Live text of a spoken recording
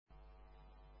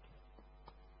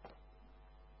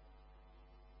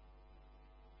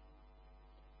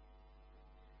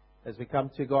As we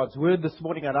come to God's Word this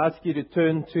morning, I'd ask you to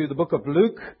turn to the book of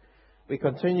Luke. We're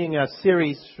continuing our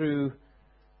series through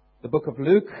the book of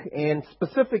Luke, and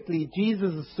specifically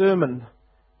Jesus' sermon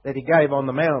that He gave on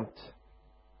the Mount.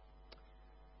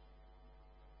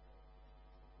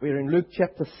 We're in Luke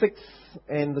chapter 6,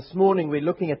 and this morning we're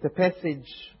looking at the passage,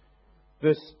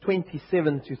 verse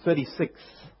 27 to 36.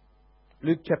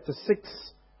 Luke chapter 6,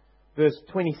 verse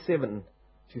 27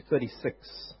 to 36.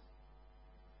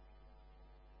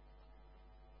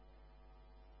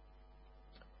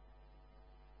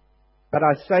 But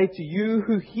I say to you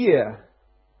who hear,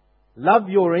 love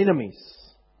your enemies,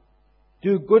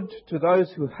 do good to those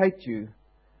who hate you,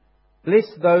 bless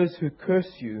those who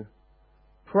curse you,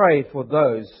 pray for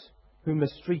those who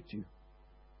mistreat you.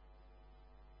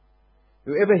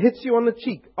 Whoever hits you on the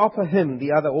cheek, offer him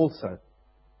the other also.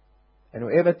 And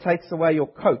whoever takes away your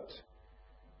coat,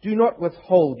 do not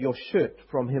withhold your shirt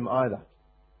from him either.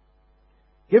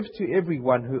 Give to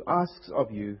everyone who asks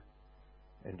of you,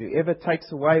 and whoever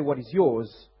takes away what is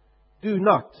yours, do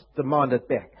not demand it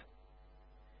back.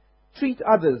 Treat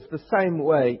others the same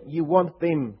way you want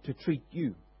them to treat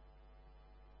you.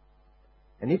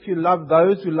 And if you love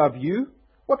those who love you,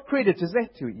 what credit is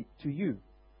that to you?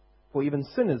 For even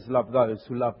sinners love those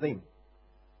who love them.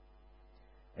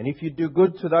 And if you do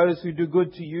good to those who do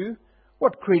good to you,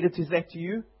 what credit is that to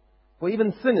you? For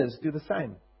even sinners do the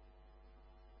same.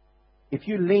 If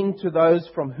you lend to those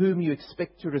from whom you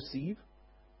expect to receive,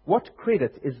 what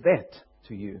credit is that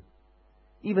to you?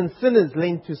 Even sinners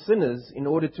lend to sinners in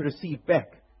order to receive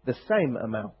back the same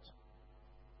amount.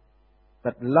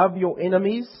 But love your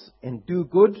enemies and do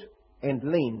good and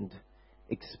lend,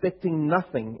 expecting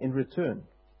nothing in return.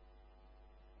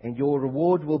 And your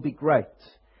reward will be great,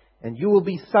 and you will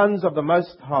be sons of the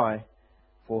Most High,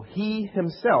 for He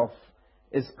Himself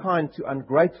is kind to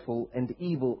ungrateful and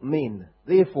evil men.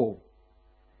 Therefore,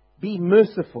 be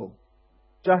merciful,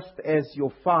 just as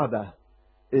your Father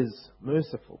is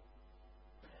merciful.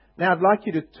 Now I'd like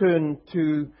you to turn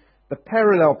to the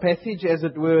parallel passage, as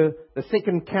it were, the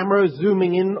second camera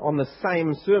zooming in on the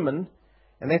same sermon,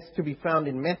 and that's to be found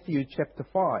in Matthew chapter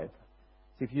 5.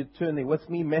 So if you'd turn there with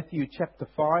me, Matthew chapter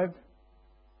 5,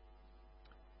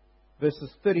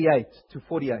 verses 38 to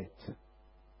 48.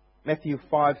 Matthew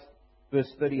 5,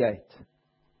 verse 38.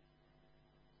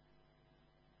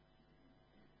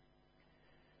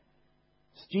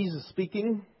 It's Jesus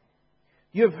speaking.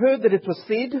 You have heard that it was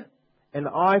said, an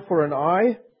eye for an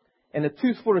eye, and a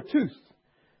tooth for a tooth.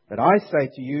 But I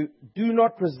say to you, do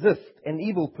not resist an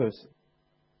evil person.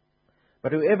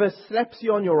 But whoever slaps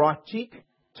you on your right cheek,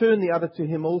 turn the other to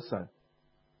him also.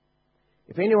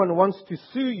 If anyone wants to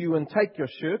sue you and take your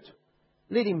shirt,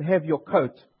 let him have your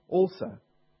coat also.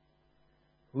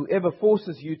 Whoever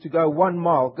forces you to go 1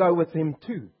 mile, go with him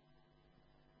 2.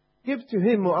 Give to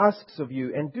him who asks of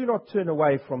you, and do not turn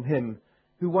away from him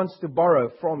who wants to borrow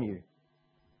from you.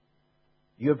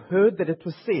 You have heard that it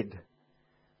was said,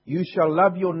 you shall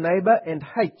love your neighbor and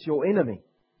hate your enemy.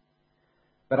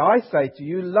 But I say to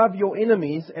you, love your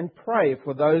enemies and pray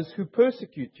for those who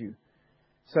persecute you,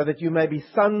 so that you may be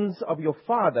sons of your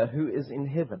Father who is in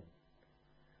heaven.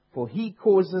 For He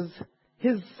causes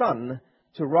His sun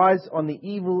to rise on the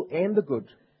evil and the good,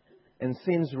 and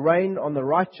sends rain on the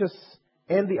righteous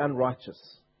and the unrighteous.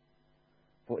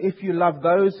 For if you love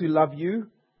those who love you,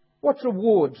 what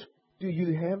reward do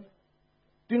you have?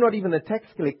 Do not even the tax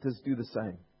collectors do the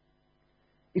same?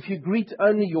 If you greet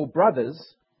only your brothers,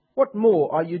 what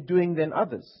more are you doing than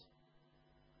others?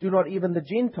 Do not even the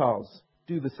Gentiles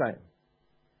do the same?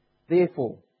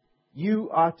 Therefore, you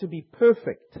are to be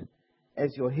perfect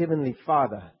as your heavenly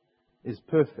Father is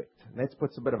perfect. And that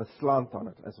puts a bit of a slant on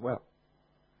it as well.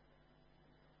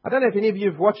 I don't know if any of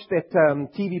you have watched that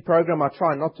TV program. I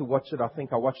try not to watch it. I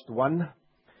think I watched one.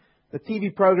 The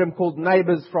TV program called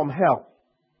Neighbours from Hell.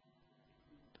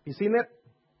 You seen that?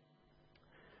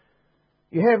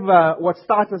 You have what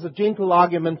starts as a gentle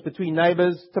argument between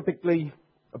neighbours, typically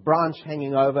a branch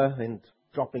hanging over and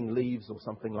dropping leaves or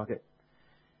something like it.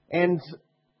 And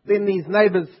then these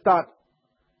neighbours start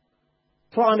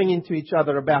climbing into each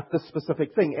other about this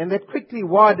specific thing. And that quickly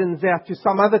widens out to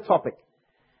some other topic.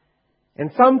 And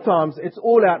sometimes it's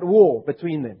all-out war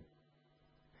between them.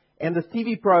 And this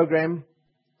TV program,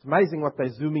 it's amazing what they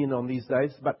zoom in on these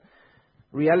days, but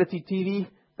reality TV,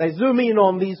 they zoom in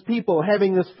on these people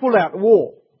having this full-out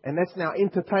war. And that's now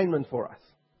entertainment for us.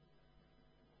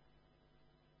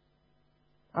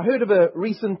 I heard of a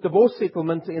recent divorce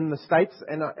settlement in the States,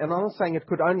 and I'm not saying it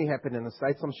could only happen in the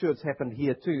States. I'm sure it's happened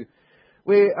here too,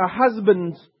 where a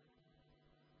husband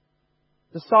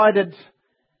decided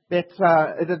that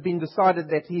it had been decided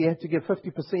that he had to give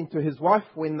 50% to his wife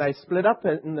when they split up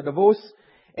in the divorce.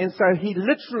 And so he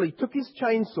literally took his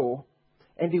chainsaw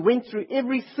and he went through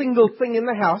every single thing in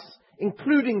the house,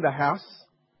 including the house,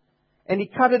 and he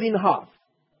cut it in half.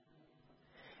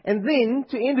 And then,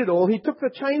 to end it all, he took the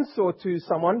chainsaw to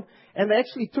someone, and they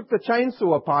actually took the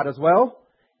chainsaw apart as well,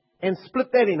 and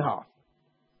split that in half.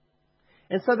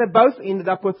 And so they both ended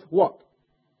up with what?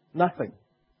 Nothing.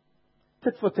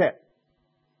 Tit for tat.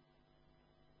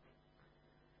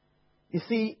 You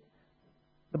see,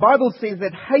 the Bible says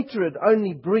that hatred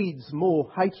only breeds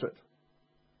more hatred.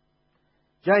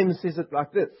 James says it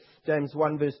like this, James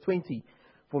 1 verse 20.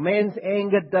 For man's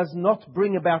anger does not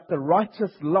bring about the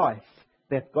righteous life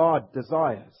that God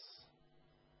desires.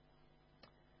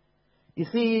 You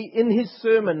see, in his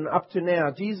sermon up to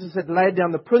now, Jesus had laid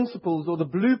down the principles or the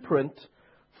blueprint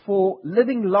for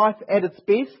living life at its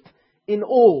best in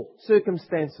all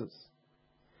circumstances,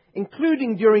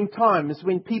 including during times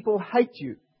when people hate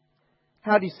you.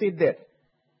 How do you say that?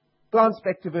 Glance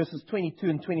back to verses 22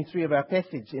 and 23 of our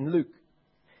passage in Luke.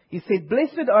 He said,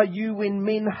 "Blessed are you when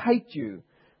men hate you,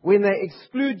 when they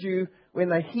exclude you, when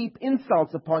they heap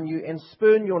insults upon you and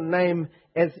spurn your name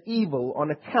as evil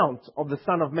on account of the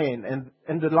Son of Man." And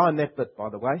underline that bit, by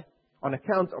the way. On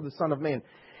account of the Son of Man.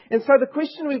 And so the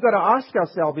question we've got to ask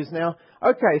ourselves is now,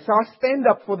 okay, so I stand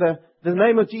up for the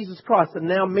name of Jesus Christ, and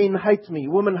now men hate me,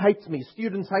 women hate me,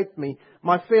 students hate me,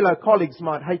 my fellow colleagues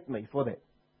might hate me for that.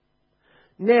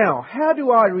 Now, how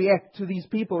do I react to these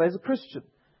people as a Christian?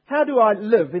 How do I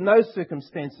live in those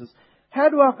circumstances? How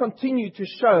do I continue to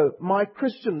show my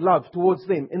Christian love towards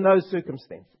them in those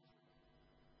circumstances?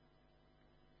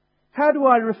 How do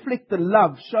I reflect the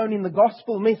love shown in the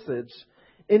gospel message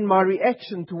in my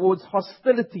reaction towards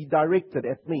hostility directed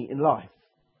at me in life?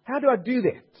 How do I do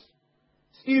that?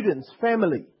 Students,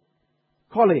 family,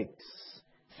 colleagues,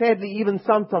 sadly even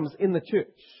sometimes in the church.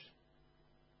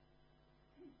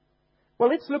 Well,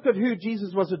 let's look at who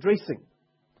Jesus was addressing.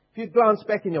 If you glance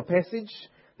back in your passage,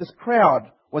 this crowd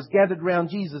was gathered round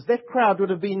Jesus. That crowd would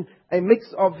have been a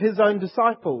mix of his own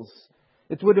disciples.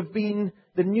 It would have been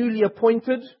the newly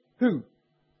appointed, who?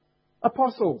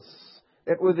 Apostles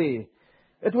that were there.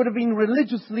 It would have been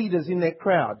religious leaders in that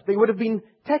crowd. There would have been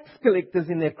tax collectors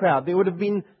in that crowd. There would have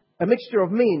been a mixture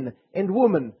of men and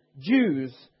women,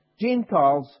 Jews,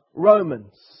 Gentiles,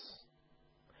 Romans.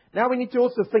 Now we need to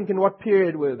also think, in what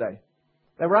period were they?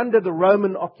 They were under the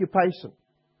Roman occupation.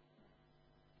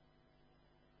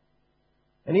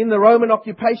 And in the Roman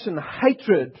occupation,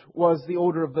 hatred was the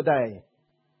order of the day.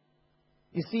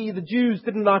 You see, the Jews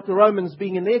didn't like the Romans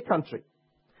being in their country.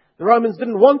 The Romans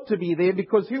didn't want to be there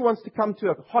because who wants to come to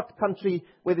a hot country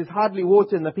where there's hardly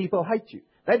water and the people hate you?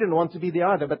 They didn't want to be there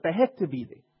either, but they had to be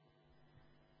there.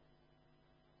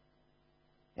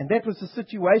 And that was the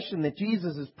situation that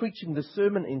Jesus is preaching the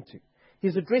sermon into.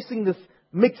 He's addressing this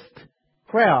mixed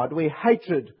crowd where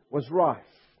hatred was rife.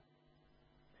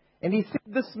 And he said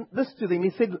this to them.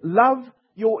 He said, "Love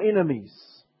your enemies."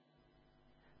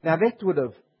 Now that would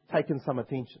have taken some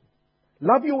attention.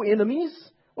 Love your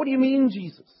enemies? What do you mean,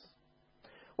 Jesus?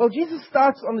 Well, Jesus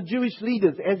starts on the Jewish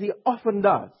leaders, as he often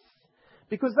does,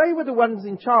 because they were the ones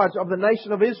in charge of the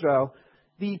nation of Israel,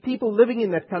 the people living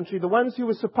in that country, the ones who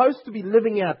were supposed to be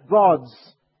living out God's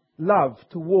love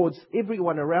towards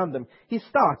everyone around them. He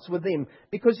starts with them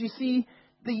because, you see,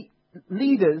 the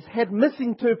leaders had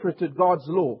misinterpreted God's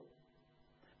law.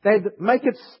 They'd made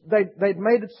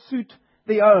it suit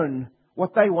their own,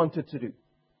 what they wanted to do.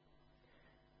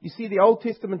 You see, the Old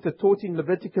Testament had taught in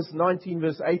Leviticus 19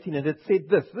 verse 18, and it said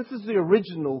this. This is the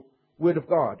original word of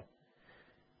God.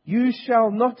 "You shall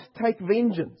not take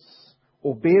vengeance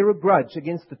or bear a grudge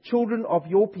against the children of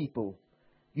your people.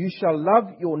 You shall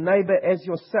love your neighbor as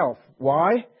yourself."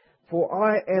 Why? "For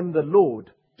I am the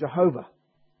Lord Jehovah."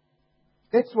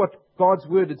 That's what God's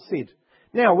word had said.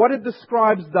 Now, what had the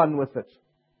scribes done with it?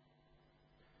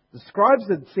 The scribes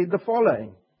had said the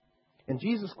following, and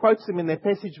Jesus quotes them in that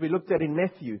passage we looked at in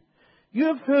Matthew. "You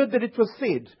have heard that it was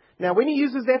said." Now, when he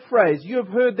uses that phrase, "you have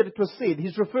heard that it was said,"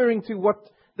 he's referring to what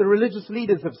the religious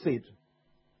leaders have said.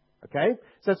 Okay?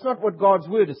 So it's not what God's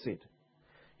word has said.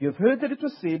 "You have heard that it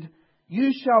was said,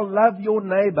 you shall love your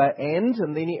neighbor and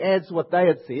then he adds what they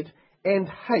had said, "and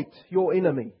hate your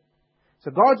enemy."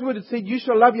 So God's word had said, "You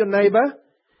shall love your neighbor,"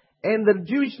 and the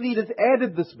Jewish leaders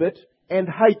added this bit, "and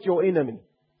hate your enemy."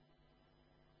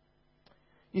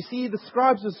 You see, the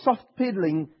scribes were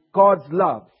soft-pedaling God's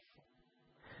love.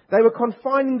 They were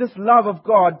confining this love of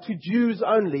God to Jews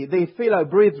only, their fellow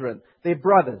brethren, their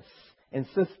brothers and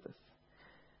sisters.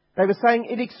 They were saying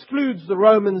it excludes the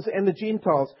Romans and the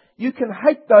Gentiles. You can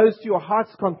hate those to your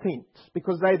heart's content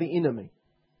because they're the enemy.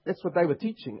 That's what they were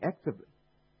teaching actively.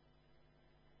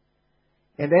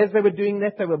 And as they were doing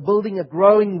that, they were building a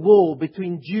growing wall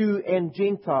between Jew and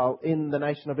Gentile in the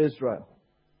nation of Israel.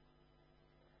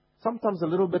 Sometimes a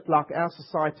little bit like our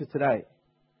society today.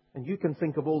 And you can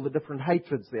think of all the different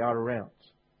hatreds there are around.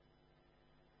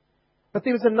 But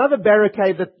there was another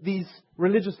barricade that these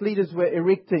religious leaders were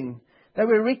erecting. They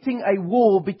were erecting a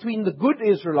wall between the good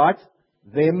Israelites,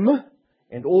 them,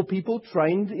 and all people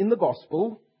trained in the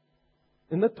gospel,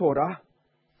 in the Torah,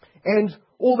 and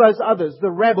all those others, the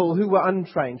rabble who were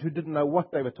untrained, who didn't know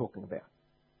what they were talking about.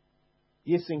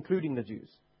 Yes, including the Jews.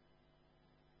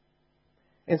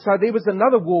 And so there was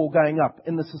another wall going up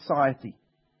in the society.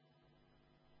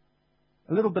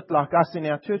 A little bit like us in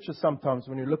our churches sometimes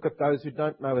when you look at those who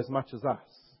don't know as much as us.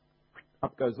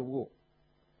 Up goes the wall.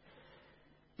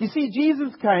 You see,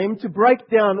 Jesus came to break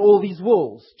down all these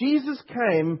walls. Jesus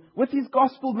came with His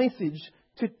gospel message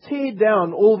to tear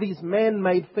down all these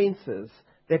man-made fences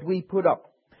that we put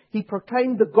up. He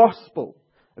proclaimed the gospel.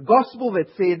 A gospel that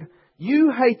said,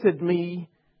 you hated me,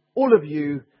 all of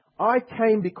you. I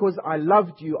came because I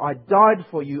loved you. I died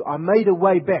for you. I made a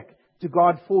way back to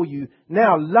God for you.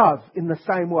 Now love in the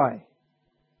same way.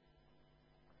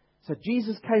 So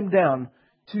Jesus came down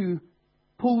to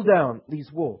pull down these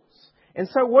walls. And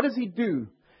so what does He do?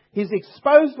 He's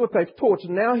exposed what they've taught,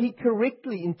 and now He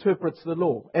correctly interprets the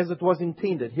law as it was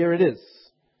intended. Here it is.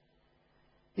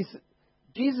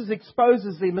 Jesus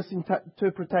exposes their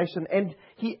misinterpretation, and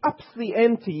He ups the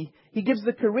ante. He gives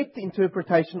the correct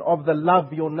interpretation of the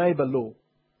love your neighbor law,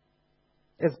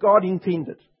 as God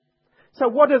intended. So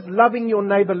what does loving your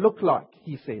neighbor look like,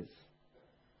 He says?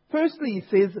 Firstly, He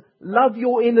says, love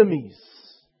your enemies.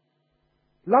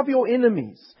 Love your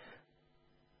enemies.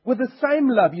 With the same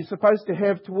love you're supposed to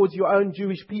have towards your own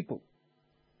Jewish people.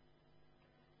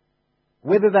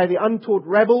 Whether they're the untaught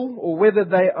rabble or whether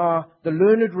they are the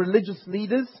learned religious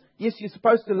leaders, yes, you're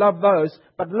supposed to love those,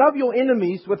 but love your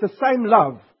enemies with the same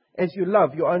love as you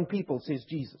love your own people, says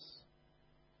Jesus.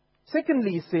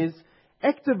 Secondly, He says,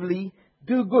 actively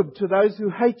do good to those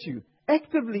who hate you.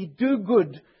 Actively do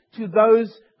good to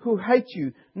those who hate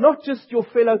you, not just your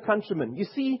fellow countrymen. You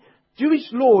see,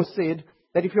 Jewish law said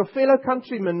that if your fellow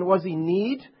countryman was in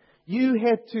need, you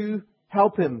had to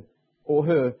help him or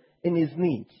her in his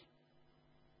need.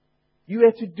 You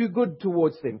had to do good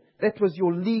towards them. That was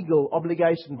your legal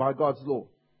obligation by God's law.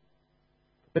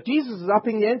 But Jesus is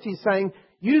upping the ante, saying,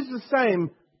 use the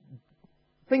same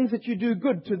things that you do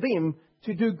good to them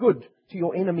to do good to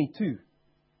your enemy too.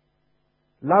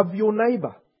 Love your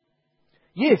neighbor.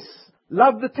 Yes,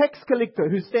 love the tax collector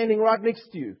who's standing right next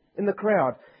to you in the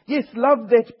crowd. Yes, love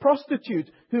that prostitute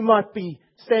who might be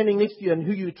standing next to you and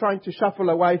who you're trying to shuffle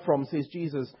away from, says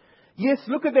Jesus. Yes,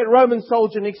 look at that Roman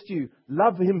soldier next to you.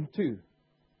 Love him too.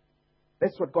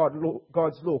 That's what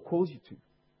God's law calls you to.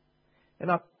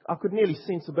 And I could nearly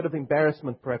sense a bit of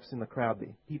embarrassment perhaps in the crowd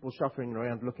there. People shuffling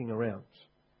around, looking around.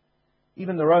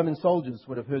 Even the Roman soldiers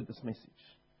would have heard this message.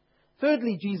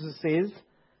 Thirdly, Jesus says,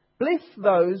 bless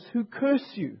those who curse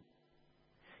you.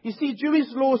 You see, Jewish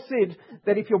law said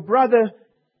that if your brother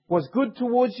was good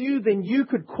towards you, then you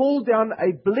could call down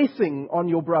a blessing on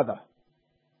your brother.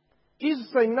 Jesus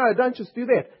is saying, no, don't just do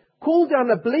that. Call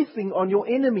down a blessing on your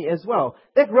enemy as well.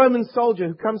 That Roman soldier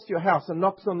who comes to your house and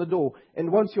knocks on the door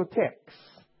and wants your tax.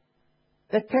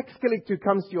 That tax collector who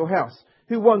comes to your house,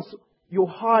 who wants your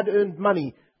hard-earned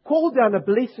money. Call down a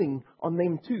blessing on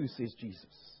them too, says Jesus.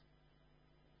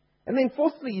 And then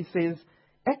fourthly, He says,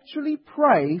 actually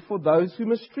pray for those who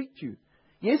mistreat you.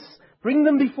 Yes, bring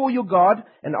them before your God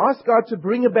and ask God to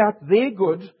bring about their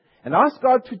good and ask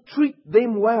God to treat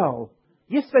them well.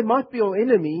 Yes, they might be your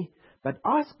enemy, but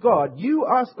you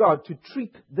ask God to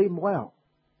treat them well.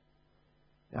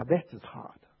 Now that is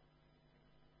hard.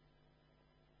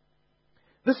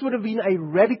 This would have been a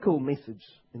radical message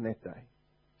in that day.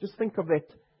 Just think of that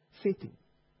setting.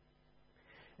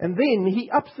 And then He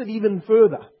ups it even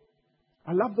further.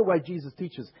 I love the way Jesus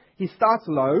teaches. He starts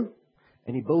low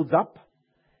and He builds up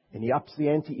and He ups the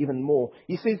ante even more.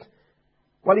 He says,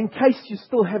 well, in case you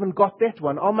still haven't got that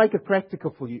one, I'll make it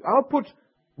practical for you. I'll put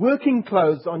working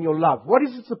clothes on your love. What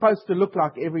is it supposed to look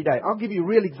like every day? I'll give you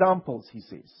real examples, He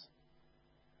says.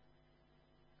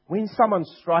 When someone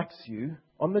strikes you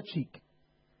on the cheek,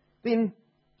 then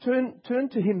turn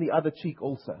to him the other cheek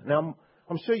also. Now,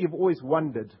 I'm sure you've always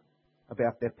wondered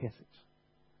about that passage.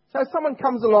 So if someone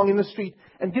comes along in the street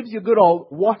and gives you a good old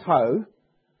what-ho,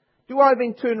 do I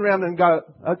then turn around and go,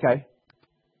 okay,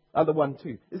 other one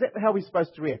too? Is that how we're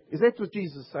supposed to react? Is that what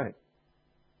Jesus is saying?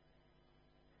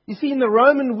 You see, in the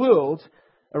Roman world,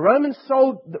 Roman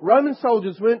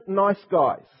soldiers weren't nice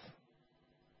guys.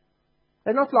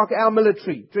 They're not like our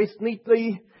military, dressed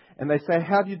neatly, and they say,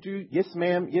 how do you do? Yes,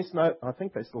 ma'am. Yes, no. I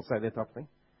think they still say that type of thing.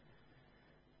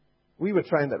 We were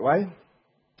trained that way.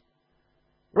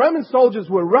 Roman soldiers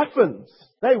were ruffians.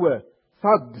 They were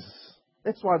thugs.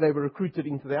 That's why they were recruited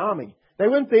into the army. They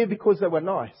weren't there because they were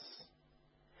nice.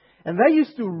 And they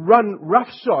used to run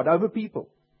roughshod over people.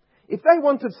 If they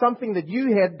wanted something that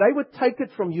you had, they would take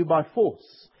it from you by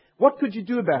force. What could you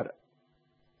do about it?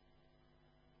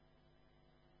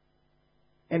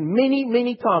 And many,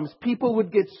 many times people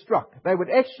would get struck. They would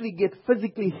actually get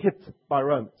physically hit by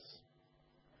Romans.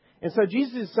 And so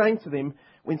Jesus is saying to them,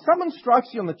 when someone strikes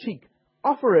you on the cheek,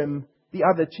 offer him the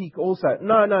other cheek also.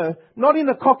 No, not in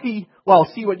a cocky, well,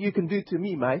 see what you can do to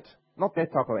me, mate. Not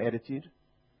that type of attitude.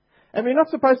 And we're not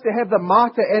supposed to have the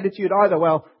martyr attitude either.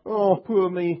 Well, oh, poor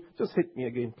me, just hit me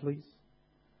again, please.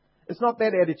 It's not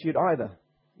that attitude either,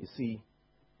 you see.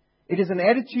 It is an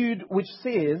attitude which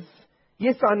says,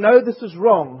 yes, I know this is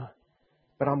wrong,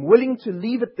 but I'm willing to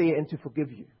leave it there and to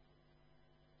forgive you.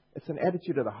 It's an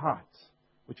attitude of the heart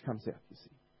which comes out, you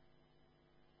see.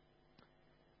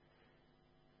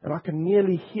 And I can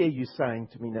nearly hear you saying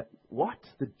to me, what?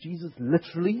 Did Jesus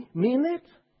literally mean that?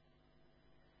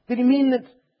 Did he mean that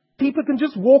people can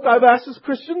just walk over us as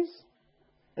Christians?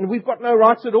 And we've got no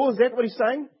rights at all? Is that what he's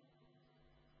saying?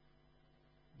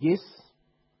 Yes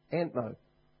and no.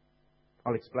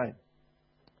 I'll explain.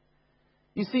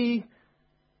 You see,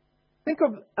 think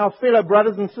of our fellow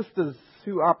brothers and sisters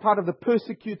who are part of the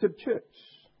persecuted church.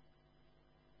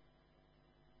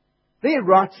 Their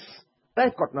rights,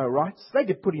 they've got no rights. They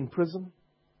get put in prison.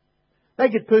 They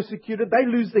get persecuted. They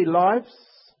lose their lives.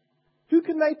 Who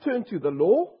can they turn to? The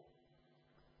law?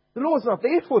 The law is not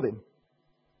there for them.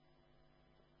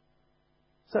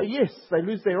 So yes, they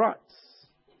lose their rights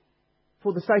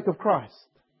for the sake of Christ.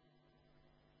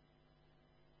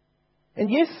 And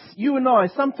yes, you and I,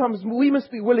 sometimes we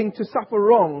must be willing to suffer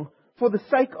wrong for the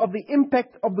sake of the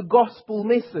impact of the gospel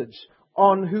message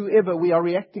on whoever we are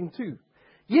reacting to.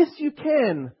 Yes, you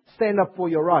can stand up for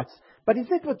your rights. But is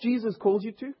that what Jesus calls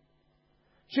you to?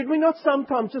 Should we not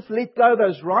sometimes just let go of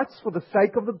those rights for the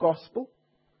sake of the gospel?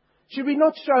 Should we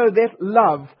not show that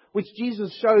love which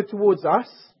Jesus showed towards us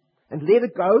and let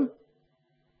it go?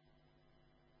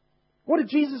 What did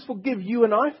Jesus forgive you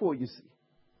and I for, you see?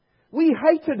 We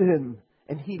hated him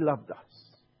and he loved us.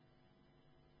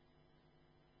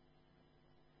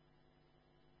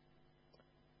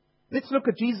 Let's look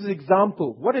at Jesus'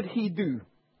 example. What did he do?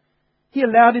 He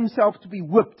allowed himself to be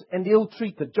whipped and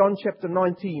ill-treated. John chapter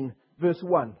 19, verse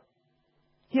 1.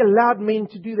 He allowed men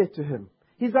to do that to him.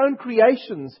 His own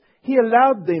creations, he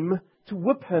allowed them to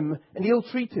whip him and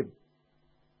ill-treat him.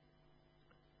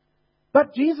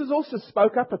 But Jesus also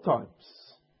spoke up at times.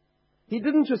 He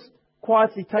didn't just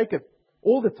quietly take it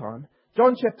all the time.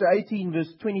 John chapter 18,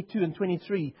 verse 22 and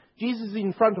 23. Jesus is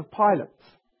in front of Pilate.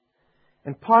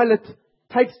 And Pilate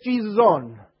takes Jesus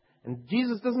on. And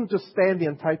Jesus doesn't just stand there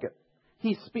and take it.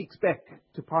 He speaks back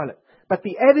to Pilate. But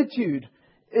the attitude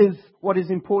is what is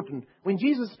important. When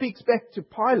Jesus speaks back to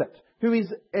Pilate, who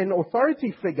is an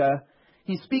authority figure,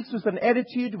 he speaks with an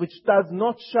attitude which does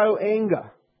not show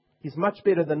anger. He's much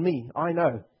better than me, I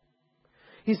know.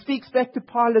 He speaks back to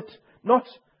Pilate not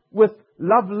with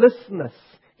lovelessness.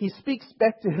 He speaks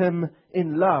back to him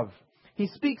in love. He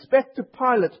speaks back to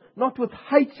Pilate not with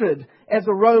hatred as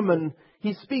a Roman.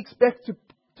 He speaks back to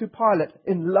Pilate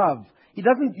in love. He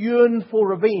doesn't yearn for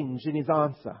revenge in his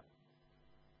answer.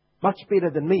 Much better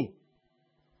than me.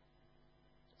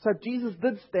 So Jesus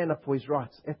did stand up for his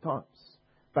rights at times,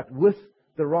 but with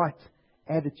the right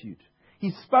attitude.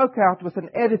 He spoke out with an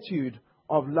attitude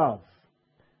of love.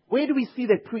 Where do we see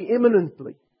that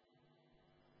preeminently?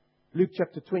 Luke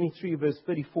chapter 23, verse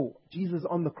 34. Jesus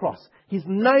on the cross. He's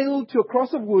nailed to a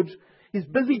cross of wood. He's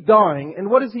busy dying. And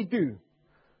what does he do?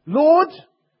 Lord,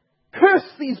 curse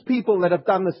these people that have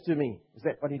done this to me. Is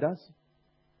that what he does?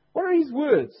 What are his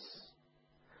words?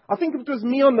 I think if it was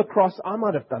me on the cross, I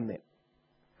might have done that.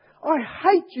 I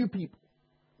hate you people.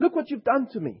 Look what you've done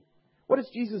to me. What does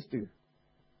Jesus do?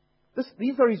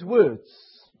 These are his words.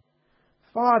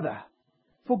 Father,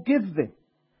 forgive them,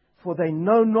 for they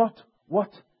know not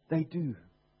what they do.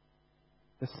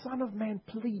 The Son of Man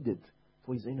pleaded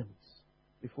for his enemies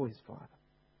before his Father.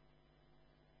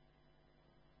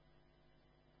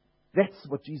 That's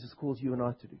what Jesus calls you and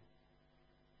I to do.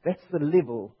 That's the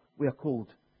level we are called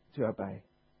to obey.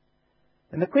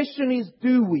 And the question is,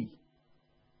 do we?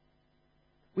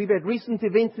 We've had recent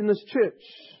events in this church,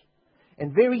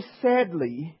 and very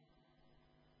sadly,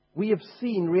 we have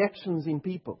seen reactions in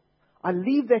people. I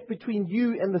leave that between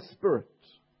you and the Spirit.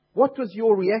 What was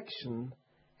your reaction?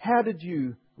 How did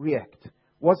you react?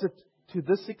 Was it to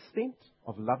this extent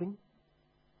of loving?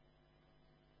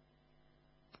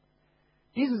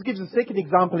 Jesus gives a second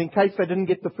example in case they didn't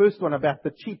get the first one about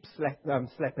the cheap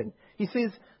slapping. He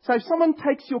says, so if someone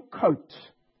takes your coat,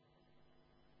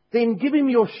 then give him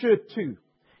your shirt too.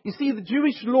 You see, the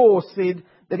Jewish law said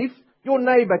that if your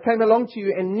neighbor came along to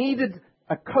you and needed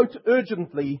a coat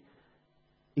urgently,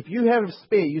 if you have a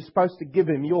spare, you're supposed to give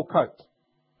him your coat.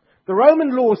 The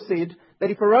Roman law said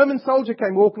that if a Roman soldier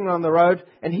came walking on the road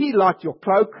and he liked your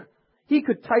cloak, he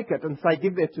could take it and say,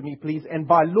 give that to me, please. And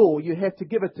by law, you had to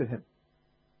give it to him.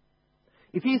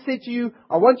 If he said to you,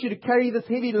 I want you to carry this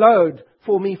heavy load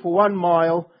for me for 1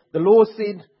 mile, the law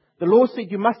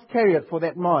said you must carry it for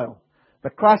that mile.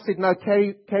 But Christ said, no,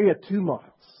 carry it 2 miles.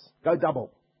 Go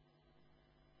double.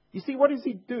 You see, what is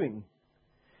he doing?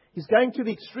 He's going to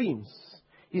the extremes.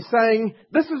 He's saying,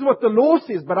 this is what the law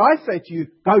says, but I say to you,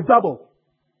 go double.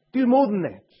 Do more than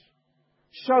that.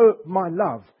 Show my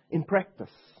love in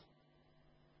practice.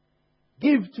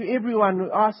 Give to everyone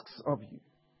who asks of you.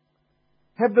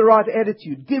 Have the right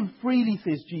attitude. Give freely,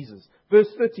 says Jesus. Verse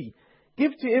 30.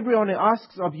 Give to everyone who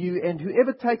asks of you, and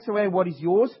whoever takes away what is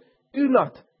yours, do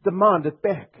not demand it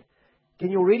back.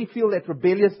 Can you already feel that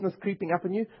rebelliousness creeping up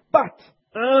in you? But,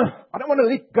 I don't want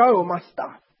to let go of my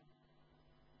stuff.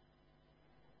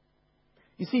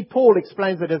 You see, Paul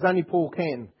explains it as only Paul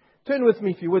can. Turn with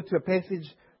me, if you would, to a passage,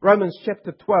 Romans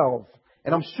chapter 12.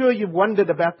 And I'm sure you've wondered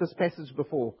about this passage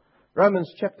before.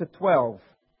 Romans chapter 12.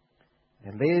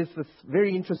 And there's this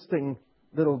very interesting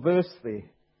little verse there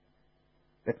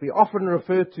that we often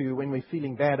refer to when we're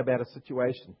feeling bad about a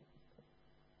situation.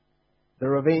 The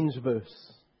revenge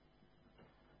verse.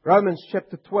 Romans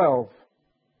chapter 12,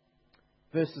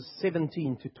 verses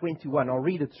 17 to 21. I'll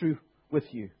read it through with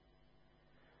you.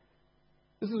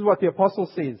 This is what the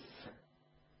apostle says.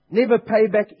 Never pay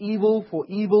back evil for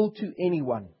evil to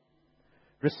anyone.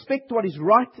 Respect what is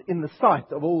right in the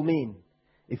sight of all men.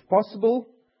 If possible,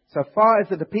 so far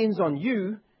as it depends on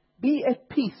you, be at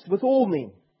peace with all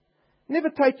men. Never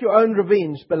take your own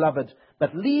revenge, beloved,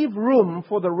 but leave room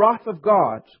for the wrath of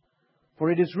God.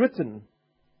 For it is written,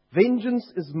 vengeance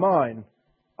is mine,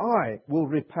 I will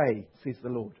repay, says the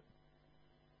Lord.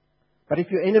 But if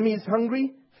your enemy is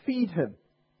hungry, feed him.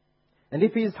 And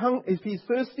if he is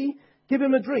thirsty, give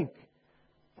him a drink.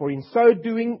 For in so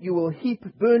doing, you will heap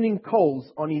burning coals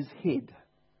on his head.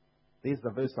 There's the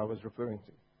verse I was referring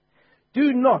to.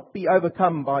 Do not be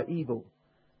overcome by evil,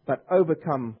 but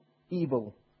overcome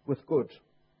evil with good.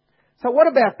 So what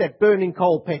about that burning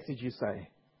coal passage, you say?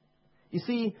 You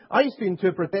see, I used to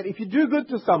interpret that if you do good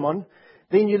to someone,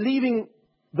 then you're leaving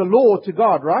the law to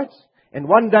God, right? And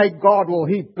one day God will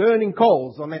heap burning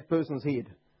coals on that person's head.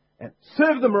 And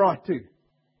serve them right too.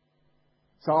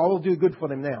 So I will do good for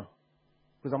them now,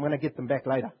 because I'm going to get them back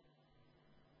later.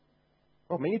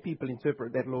 Well, many people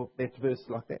interpret that verse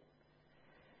like that.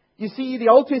 You see, the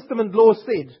Old Testament law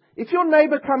said, if your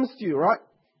neighbor comes to you, right,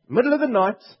 middle of the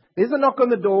night, there's a knock on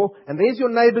the door, and there's your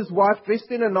neighbor's wife dressed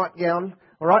in a nightgown,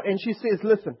 all right, and she says,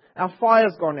 listen, our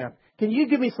fire's gone out. Can you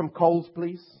give me some coals,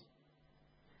 please?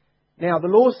 Now, the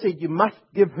law said you must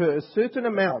give her a certain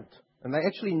amount, and they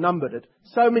actually numbered it,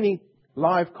 so many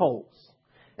live coals.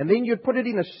 And then you'd put it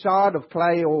in a shard of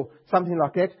clay or something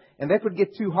like that, and that would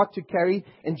get too hot to carry.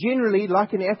 And generally,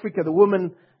 like in Africa, the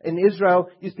women in Israel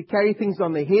used to carry things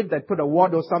on their head. They'd put a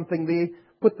wad or something there,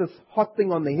 put this hot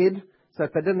thing on their head, so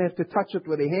that they didn't have to touch it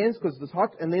with their hands because it was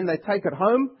hot. And then they take it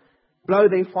home, blow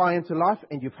their fire into life,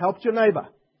 and you've helped your neighbor.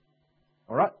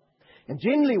 All right? And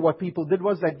generally what people did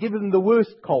was they'd give them the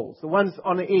worst coals, the ones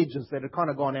on the edges that had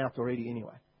kind of gone out already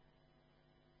anyway.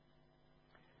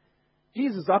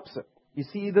 Jesus ups it. You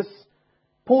see, this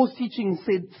Paul's teaching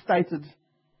stated,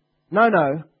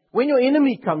 no, when your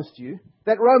enemy comes to you,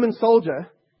 that Roman soldier,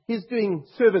 he's doing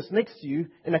service next to you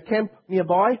in a camp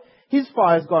nearby, his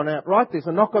fire's gone out, right? There's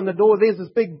a knock on the door, there's this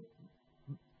big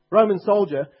Roman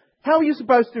soldier. How are you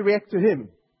supposed to react to him?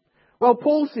 Well,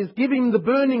 Paul says, give him the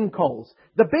burning coals,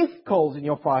 the best coals in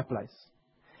your fireplace.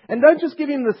 And don't just give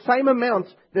him the same amount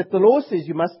that the law says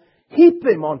you must, heap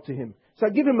them onto him. So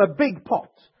give him a big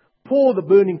pot. Pour the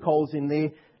burning coals in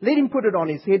there. Let him put it on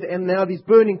his head, and now these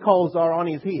burning coals are on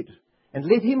his head. And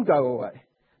let him go away.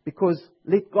 Because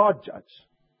let God judge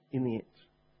in the end.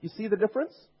 You see the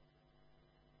difference?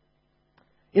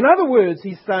 In other words,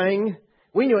 he's saying,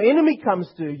 when your enemy comes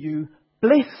to you,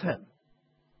 bless him.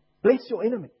 Bless your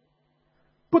enemy.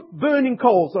 Put burning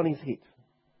coals on his head.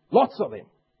 Lots of them.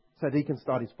 So that he can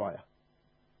start his fire.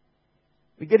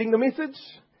 We getting the message?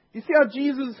 You see how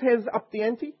Jesus has upped the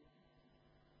ante?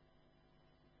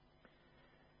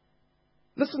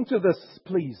 Listen to this,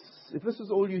 please, if this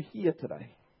is all you hear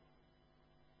today.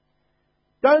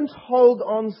 Don't hold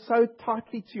on so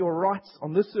tightly to your rights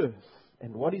on this earth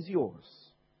and what is yours.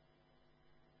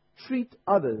 Treat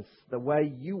others the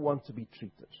way you want to be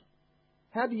treated.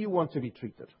 How do you want to be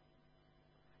treated?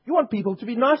 You want people to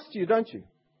be nice to you, don't you?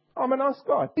 I'm a nice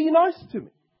guy. Be nice to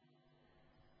me.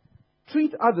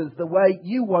 Treat others the way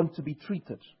you want to be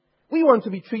treated. We want to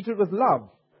be treated with love,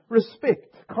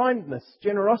 respect, kindness,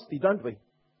 generosity, don't we?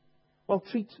 Well,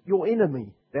 treat your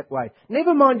enemy that way.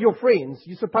 Never mind your friends.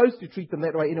 You're supposed to treat them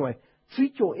that way anyway.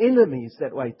 Treat your enemies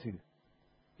that way too.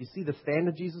 You see the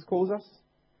standard Jesus calls us?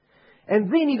 And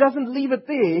then He doesn't leave it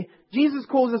there. Jesus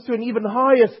calls us to an even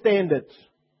higher standard.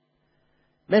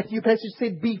 Matthew passage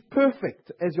said, be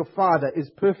perfect as your Father is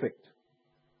perfect.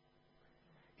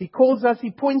 He calls us,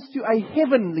 He points to a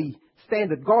heavenly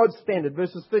standard, God's standard,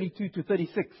 verses 32 to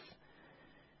 36.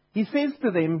 He says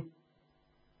to them,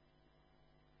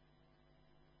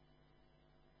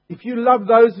 if you love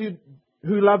those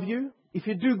who love you, if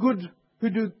you do good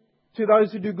to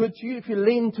those who do good to you, if you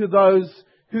lend to those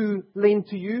who lend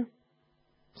to you,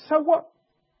 so what?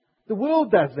 The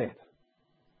world does that.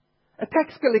 A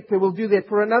tax collector will do that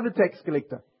for another tax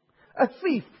collector. A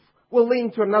thief will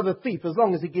lend to another thief as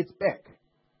long as he gets back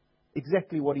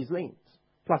exactly what he's lent,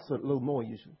 plus a little more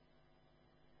usually.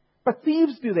 But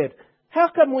thieves do that. How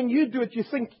come when you do it you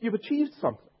think you've achieved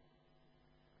something?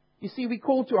 You see, we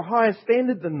call to a higher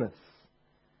standard than this.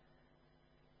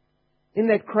 In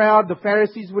that crowd, the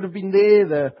Pharisees would have been there,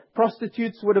 the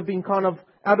prostitutes would have been kind of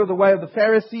out of the way of the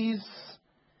Pharisees.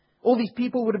 All these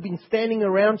people would have been standing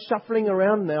around, shuffling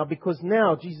around now, because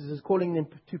now Jesus is calling them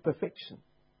to perfection.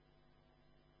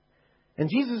 And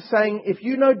Jesus is saying, if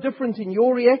you're no different in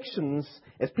your reactions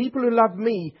as people who love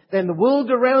me than the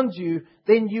world around you,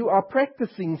 then you are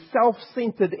practicing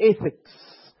self-centered ethics.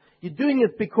 You're doing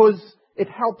it because it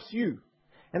helps you.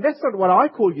 And that's not what I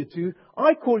call you to.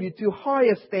 I call you to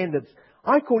higher standards.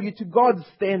 I call you to God's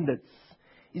standards.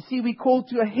 You see, we call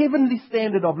to a heavenly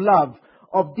standard of love,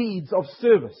 of deeds, of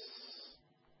service.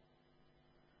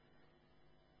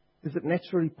 Is it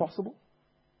naturally possible?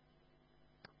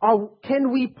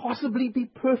 Can we possibly be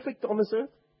perfect on this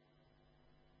earth?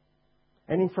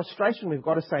 And in frustration, we've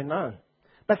got to say no.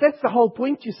 But that's the whole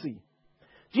point, you see.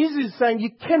 Jesus is saying you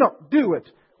cannot do it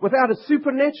without a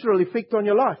supernatural effect on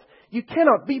your life. You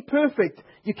cannot be perfect.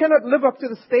 You cannot live up to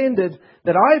the standard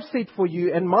that I have set for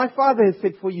you and my Father has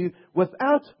set for you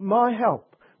without my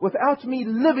help, without me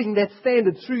living that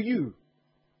standard through you.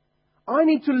 I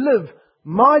need to live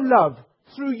my love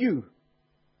through you.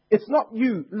 It's not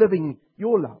you living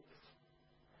your love.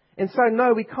 And so,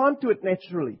 no, we can't do it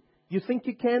naturally. You think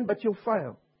you can, but you'll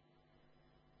fail.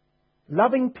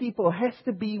 Loving people has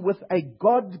to be with a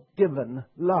God-given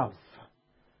love.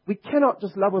 We cannot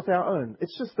just love with our own.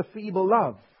 It's just a feeble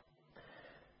love.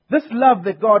 This love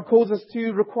that God calls us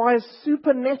to requires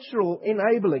supernatural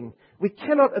enabling. We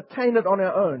cannot attain it on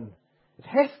our own. It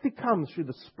has to come through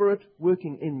the Spirit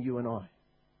working in you and I.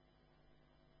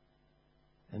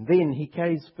 And then He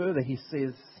goes further. He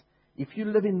says, if you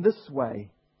live in this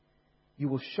way, you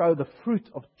will show the fruit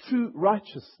of true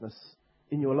righteousness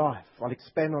in your life. I'll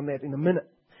expand on that in a minute.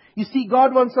 You see,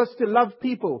 God wants us to love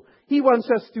people. He wants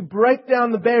us to break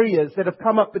down the barriers that have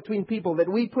come up between people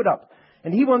that we put up.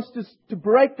 And He wants to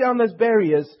break down those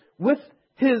barriers with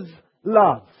His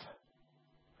love.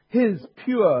 His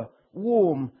pure,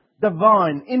 warm,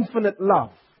 divine, infinite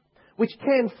love, which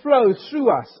can flow through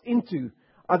us into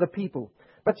other people.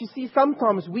 But you see,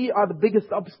 sometimes we are the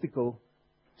biggest obstacle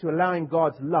to allowing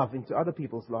God's love into other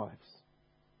people's lives.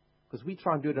 Because we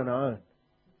try and do it on our own.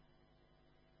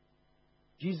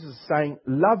 Jesus is saying,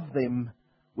 love them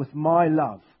with my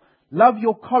love. Love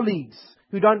your colleagues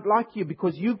who don't like you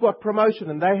because you've got promotion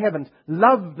and they haven't.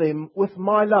 Love them with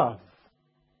my love.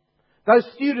 Those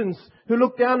students who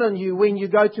look down on you when you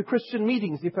go to Christian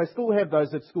meetings, if they still have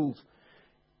those at schools,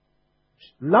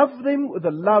 love them with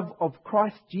the love of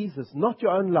Christ Jesus, not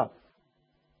your own love.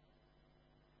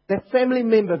 That family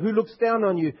member who looks down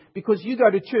on you because you go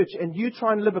to church and you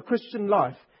try and live a Christian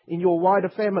life in your wider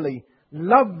family,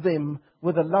 love them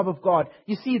with the love of God.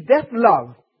 You see, that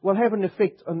love will have an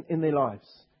effect in their lives.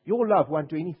 Your love won't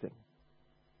do anything.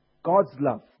 God's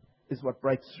love is what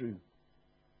breaks through.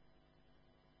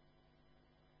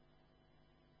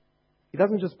 He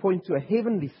doesn't just point to a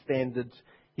heavenly standard.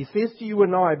 He says to you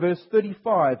and I, verse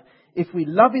 35, if we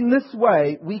love in this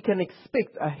way, we can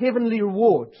expect a heavenly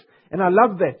reward. And I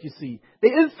love that, you see.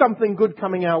 There is something good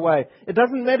coming our way. It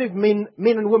doesn't matter if men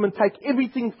and women take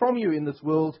everything from you in this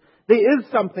world. There is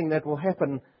something that will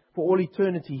happen for all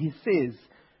eternity. He says,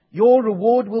 your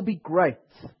reward will be great.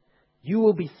 You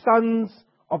will be sons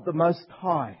of the Most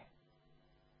High.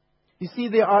 You see,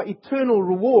 there are eternal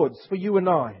rewards for you and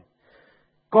I.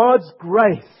 God's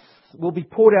grace will be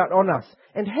poured out on us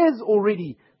and has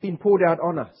already been poured out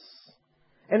on us.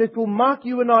 And it will mark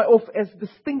you and I off as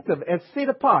distinctive, as set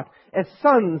apart, as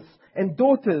sons and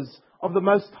daughters of the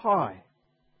Most High.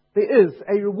 There is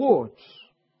a reward.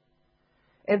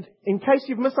 And in case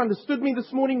you've misunderstood me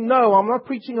this morning, no, I'm not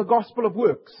preaching a gospel of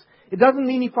works. It doesn't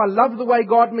mean if I love the way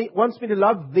God wants me to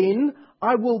love, then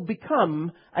I will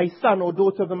become a son or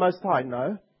daughter of the Most High.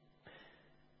 No.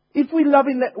 If we love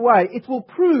in that way, it will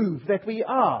prove that we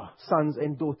are sons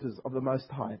and daughters of the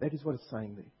Most High. That is what it's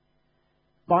saying there.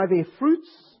 By their fruits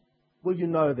will you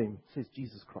know them, says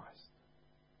Jesus Christ.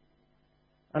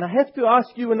 And I have to ask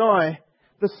you and I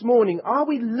this morning, are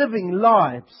we living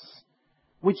lives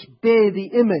which bear the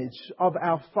image of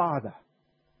our Father?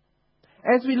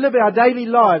 As we live our daily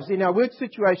lives, in our work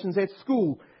situations, at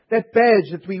school, that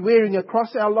badge that we're wearing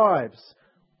across our lives,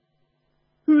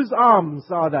 whose arms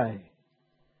are they?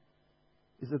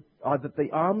 Are they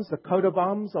the arms, the coat of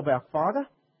arms of our Father?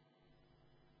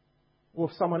 Or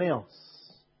of someone else?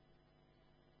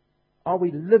 Are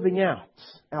we living out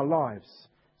our lives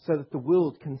so that the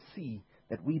world can see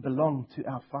that we belong to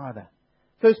our Father?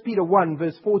 1 Peter 1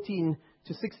 verse 14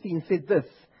 to 16 said this,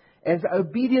 "As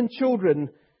obedient children,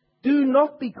 do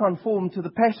not be conformed to the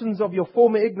passions of your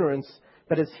former ignorance,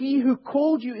 but as He who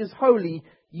called you is holy,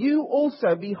 you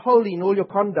also be holy in all your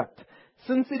conduct.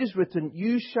 Since it is written,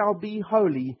 you shall be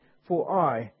holy, for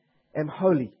I am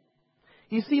holy."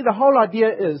 You see, the whole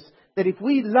idea is that if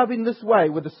we love in this way,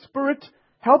 with the Spirit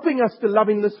helping us to love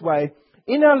in this way,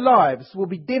 in our lives will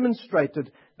be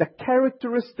demonstrated the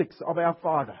characteristics of our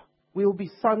Father. We will be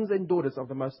sons and daughters of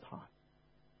the Most High.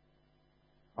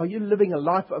 Are you living a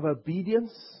life of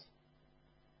obedience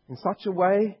in such a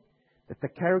way that the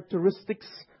characteristics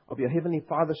of your Heavenly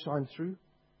Father shine through?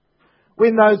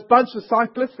 When those bunch of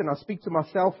cyclists, and I speak to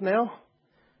myself now,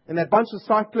 and that bunch of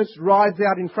cyclists rides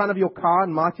out in front of your car,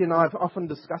 and Marty and I have often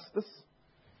discussed this,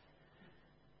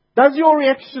 does your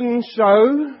reaction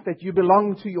show that you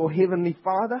belong to your Heavenly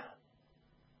Father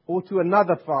or to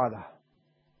another Father?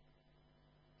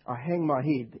 I hang my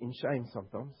head in shame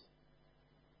sometimes.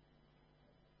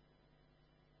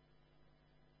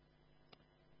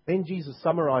 Then Jesus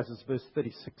summarizes verse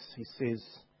 36. He says,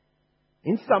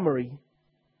 in summary,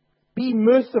 be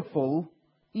merciful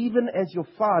even as your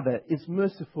Father is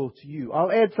merciful to you.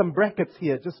 I'll add some brackets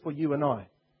here just for you and I.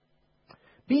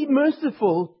 Be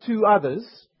merciful to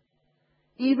others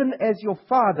even as your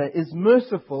Father is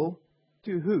merciful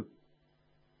to who?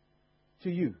 To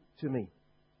you, to me.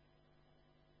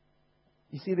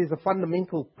 You see, there's a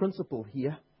fundamental principle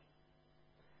here.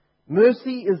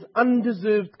 Mercy is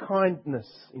undeserved kindness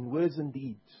in words and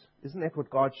deeds. Isn't that what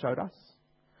God showed us?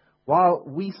 While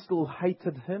we still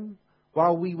hated Him,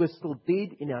 while we were still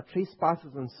dead in our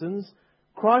trespasses and sins,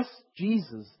 Christ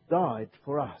Jesus died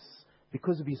for us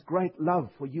because of His great love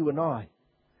for you and I.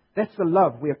 That's the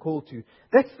love we are called to.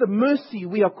 That's the mercy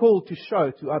we are called to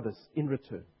show to others in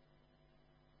return.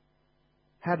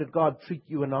 How did God treat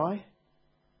you and I?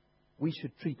 We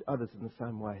should treat others in the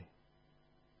same way.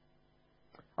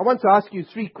 I want to ask you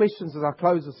 3 questions as I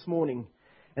close this morning.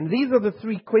 And these are the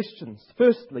 3 questions.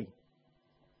 Firstly,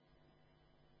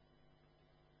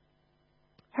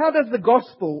 how does the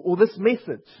gospel or this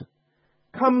message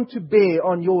come to bear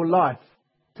on your life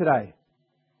today?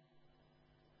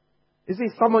 Is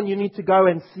there someone you need to go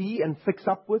and see and fix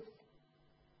up with?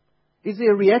 Is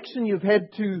there a reaction you've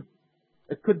had to,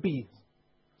 it could be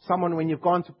someone when you've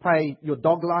gone to pay your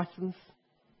dog license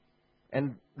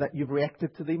and that you've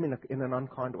reacted to them in an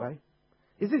unkind way?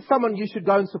 Is there someone you should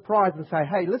go and surprise and say,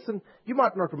 hey, listen, you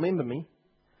might not remember me,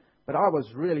 but I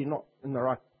was really not in the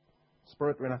right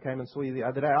spirit when I came and saw you the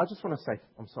other day. I just want to say,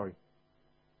 I'm sorry.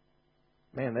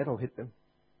 Man, that'll hit them.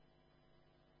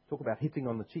 Talk about hitting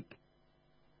on the cheek.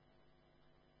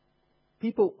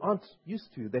 People aren't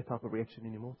used to that type of reaction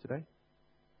anymore today.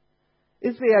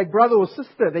 Is there a brother or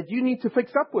sister that you need to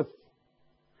fix up with?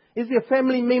 Is there a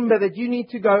family member that you need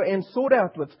to go and sort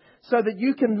out with so that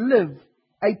you can live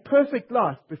a perfect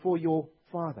life before your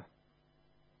Father?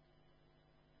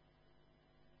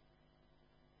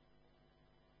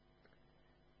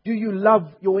 Do you love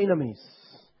your enemies?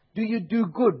 Do you do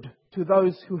good to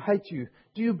those who hate you?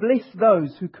 Do you bless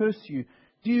those who curse you?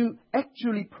 Do you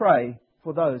actually pray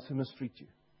for those who mistreat you?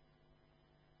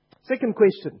 Second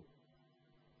question.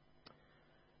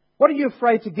 What are you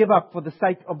afraid to give up for the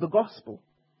sake of the gospel?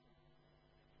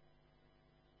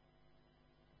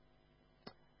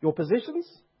 Your possessions?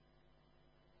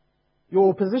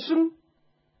 Your position?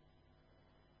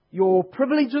 Your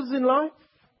privileges in life?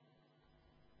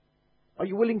 Are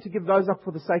you willing to give those up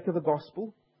for the sake of the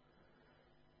gospel?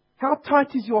 How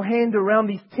tight is your hand around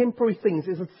these temporary things?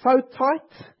 Is it so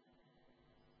tight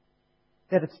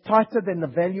that it's tighter than the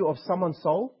value of someone's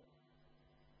soul?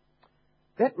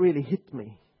 That really hit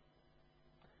me.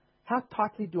 How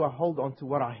tightly do I hold on to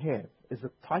what I have? Is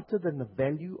it tighter than the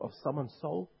value of someone's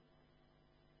soul?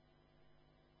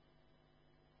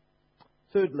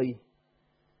 Thirdly,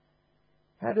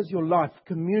 how does your life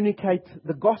communicate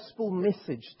the gospel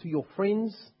message to your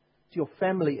friends, to your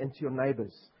family, and to your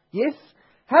neighbors? Yes,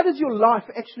 how does your life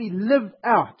actually live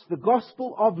out the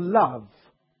gospel of love,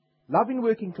 love in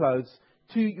working clothes,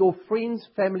 to your friends,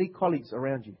 family, colleagues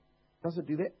around you? Does it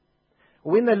do that?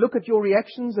 When they look at your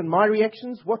reactions and my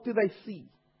reactions, what do they see?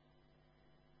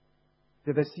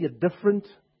 Do they see a different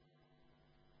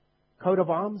coat of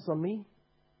arms on me?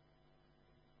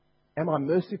 Am I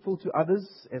merciful to others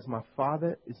as my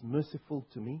Father is merciful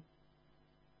to me?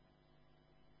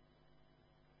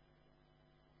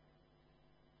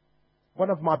 One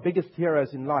of my biggest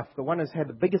heroes in life, the one who's had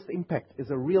the biggest impact,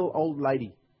 is a real old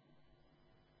lady.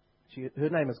 Her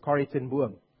name is Corrie ten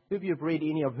Boom. Who of you have read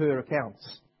any of her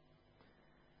accounts?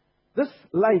 This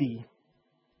lady,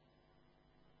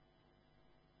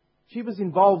 she was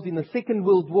involved in the Second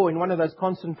World War in one of those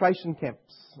concentration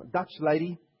camps. A Dutch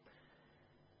lady.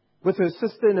 With her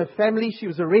sister and her family, she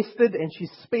was arrested and she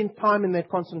spent time in that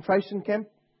concentration camp.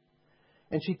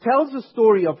 And she tells the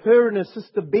story of her and her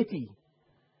sister Betty.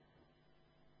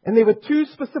 And there were two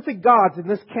specific guards in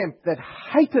this camp that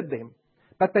hated them,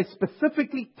 but they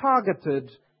specifically targeted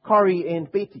Corrie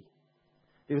and Betty.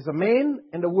 There was a man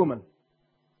and a woman.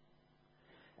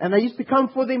 And they used to come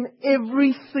for them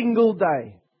every single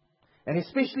day. And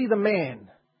especially the man.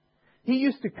 He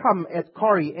used to come at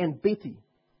Corrie and Betty.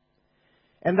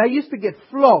 And they used to get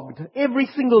flogged every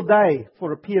single day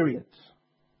for a period.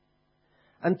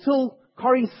 Until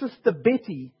Corrie's sister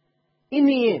Betty, in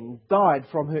the end, died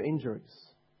from her injuries.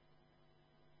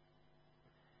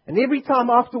 And every time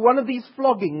after one of these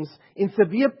floggings, in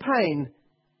severe pain,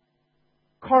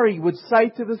 Corrie would say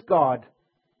to this guard,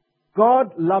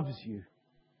 "God loves you."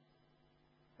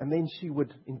 And then she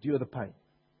would endure the pain.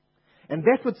 And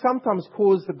that would sometimes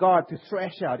cause the guard to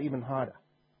thrash out even harder.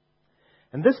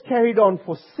 And this carried on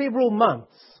for several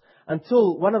months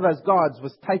until one of those guards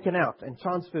was taken out and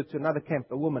transferred to another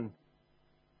camp, a woman.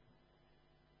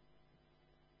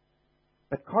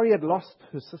 But Corrie had lost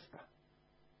her sister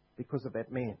because of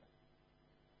that man.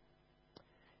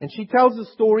 And she tells the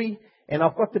story, and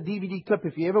I've got the DVD clip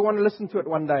if you ever want to listen to it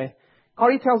one day.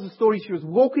 Corrie tells the story. She was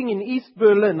walking in East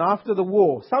Berlin after the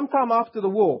war, sometime after the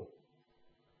war.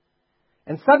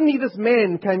 And suddenly this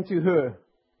man came to her.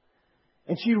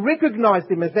 And she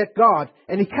recognized him as that guard.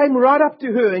 And he came right up to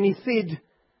her and he said,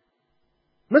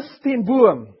 "Miss ten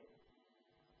Boom,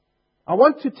 I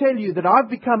want to tell you that I've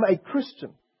become a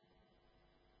Christian.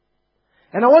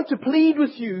 And I want to plead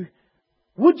with you,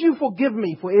 would you forgive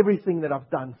me for everything that I've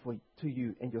done to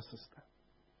you and your sister?"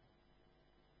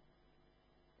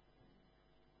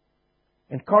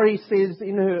 And Corrie says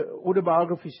in her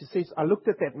autobiography, she says, "I looked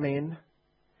at that man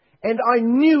and I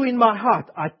knew in my heart,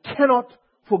 I cannot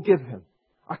forgive him.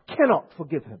 I cannot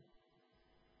forgive him."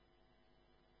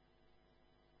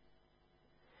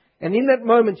 And in that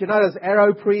moment, you know those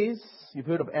arrow prayers? You've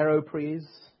heard of arrow prayers.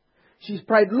 She's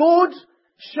prayed, "Lord,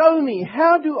 show me,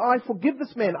 how do I forgive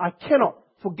this man? I cannot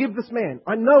forgive this man.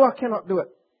 I know I cannot do it.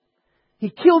 He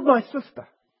killed my sister.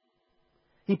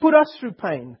 He put us through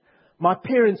pain. My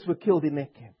parents were killed in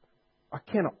that camp. I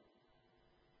cannot."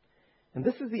 And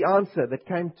this is the answer that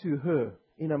came to her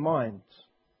in her mind.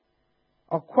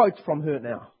 I'll quote from her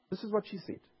now. This is what she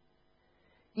said.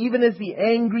 "Even as the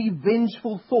angry,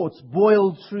 vengeful thoughts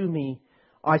boiled through me,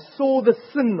 I saw the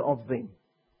sin of them.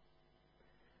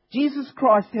 Jesus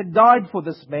Christ had died for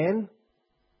this man.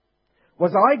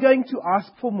 Was I going to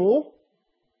ask for more?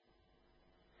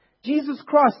 Jesus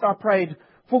Christ, I prayed,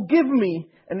 forgive me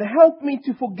and help me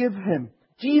to forgive him.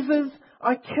 Jesus,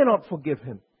 I cannot forgive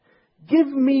him. Give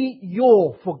me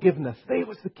your forgiveness." There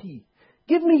was the key.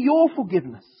 Give me your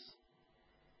forgiveness.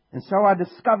 And so I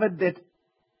discovered that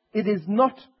it is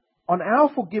not on our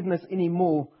forgiveness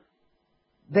anymore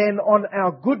than on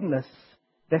our goodness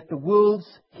that the world's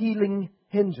healing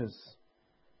hinges,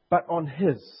 but on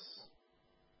His.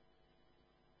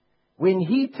 When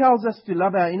He tells us to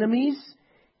love our enemies,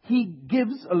 He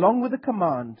gives, along with the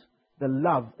command, the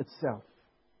love itself.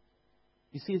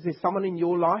 You see, is there someone in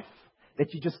your life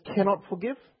that you just cannot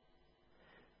forgive?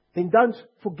 Then don't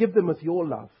forgive them with your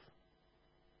love.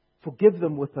 Forgive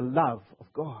them with the love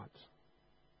of God.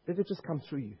 Let it just come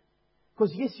through you.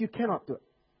 Because yes, you cannot do it.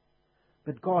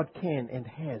 But God can and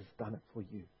has done it for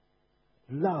you.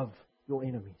 Love your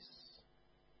enemies.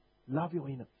 Love your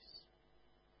enemies.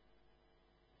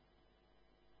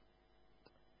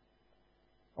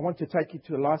 I want to take you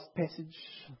to the last passage,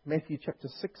 Matthew chapter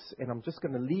 6, and I'm just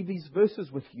going to leave these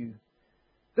verses with you.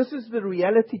 This is the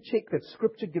reality check that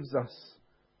Scripture gives us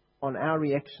on our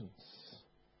reactions.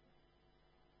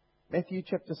 Matthew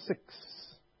chapter 6,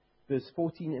 verse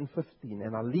 14 and 15,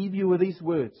 and I'll leave you with these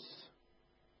words.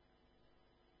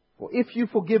 For if you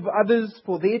forgive others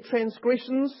for their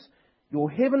transgressions,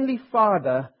 your heavenly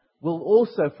Father will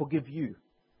also forgive you.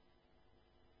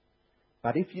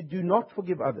 But if you do not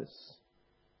forgive others,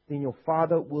 then your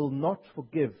Father will not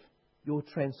forgive your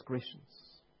transgressions.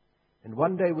 And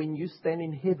one day when you stand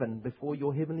in heaven before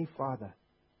your heavenly Father,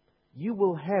 you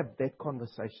will have that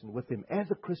conversation with Him as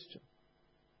a Christian.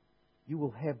 You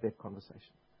will have that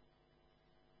conversation.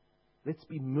 Let's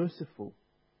be merciful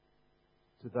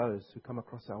to those who come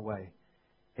across our way,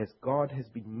 as God has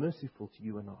been merciful to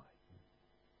you and I.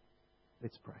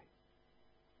 Let's pray.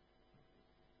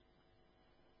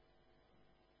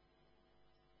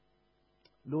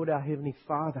 Lord, our Heavenly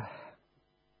Father,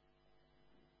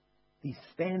 these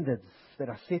standards that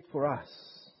are set for us,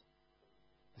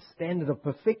 the standard of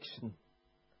perfection,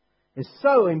 is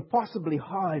so impossibly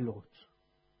high, Lord.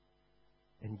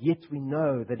 And yet we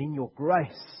know that in your grace,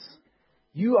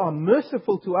 you are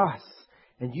merciful to us,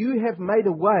 and you have made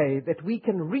a way that we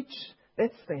can reach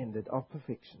that standard of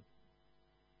perfection.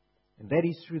 And that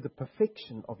is through the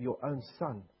perfection of your own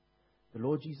Son, the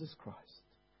Lord Jesus Christ.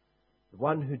 The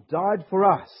one who died for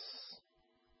us,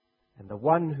 and the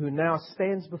one who now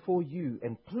stands before you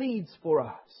and pleads for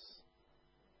us.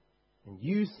 And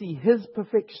you see His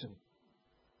perfection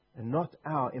and not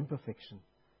our imperfection.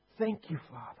 Thank you,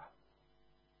 Father.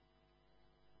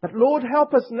 But Lord,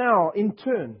 help us now in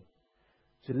turn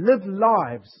to live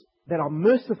lives that are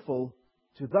merciful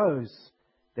to those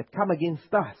that come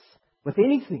against us with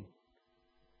anything.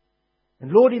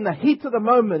 And Lord, in the heat of the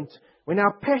moment, when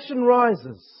our passion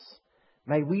rises,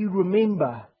 may we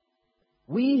remember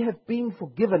we have been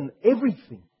forgiven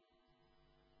everything.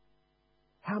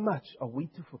 How much are we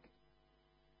to forgive?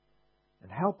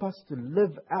 And help us to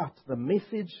live out the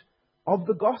message of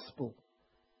the gospel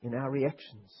in our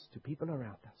reactions to people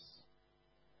around us.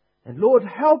 And Lord,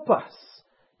 help us,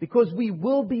 because we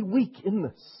will be weak in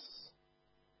this.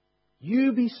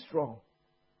 You be strong.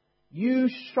 You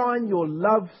shine your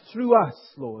love through us,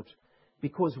 Lord,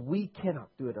 because we cannot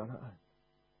do it on our own.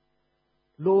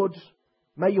 Lord,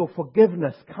 may your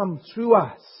forgiveness come through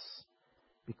us,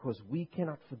 because we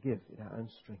cannot forgive in our own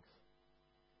strength.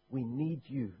 We need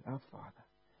you, our Father.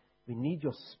 We need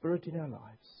your Spirit in our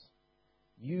lives.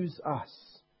 Use us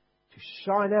to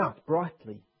shine out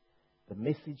brightly the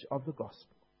message of the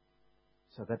gospel,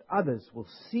 so that others will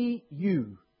see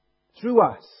you through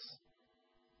us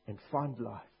and find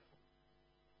life.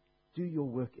 Do your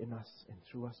work in us and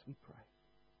through us, we pray.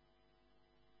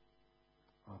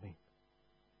 Amen.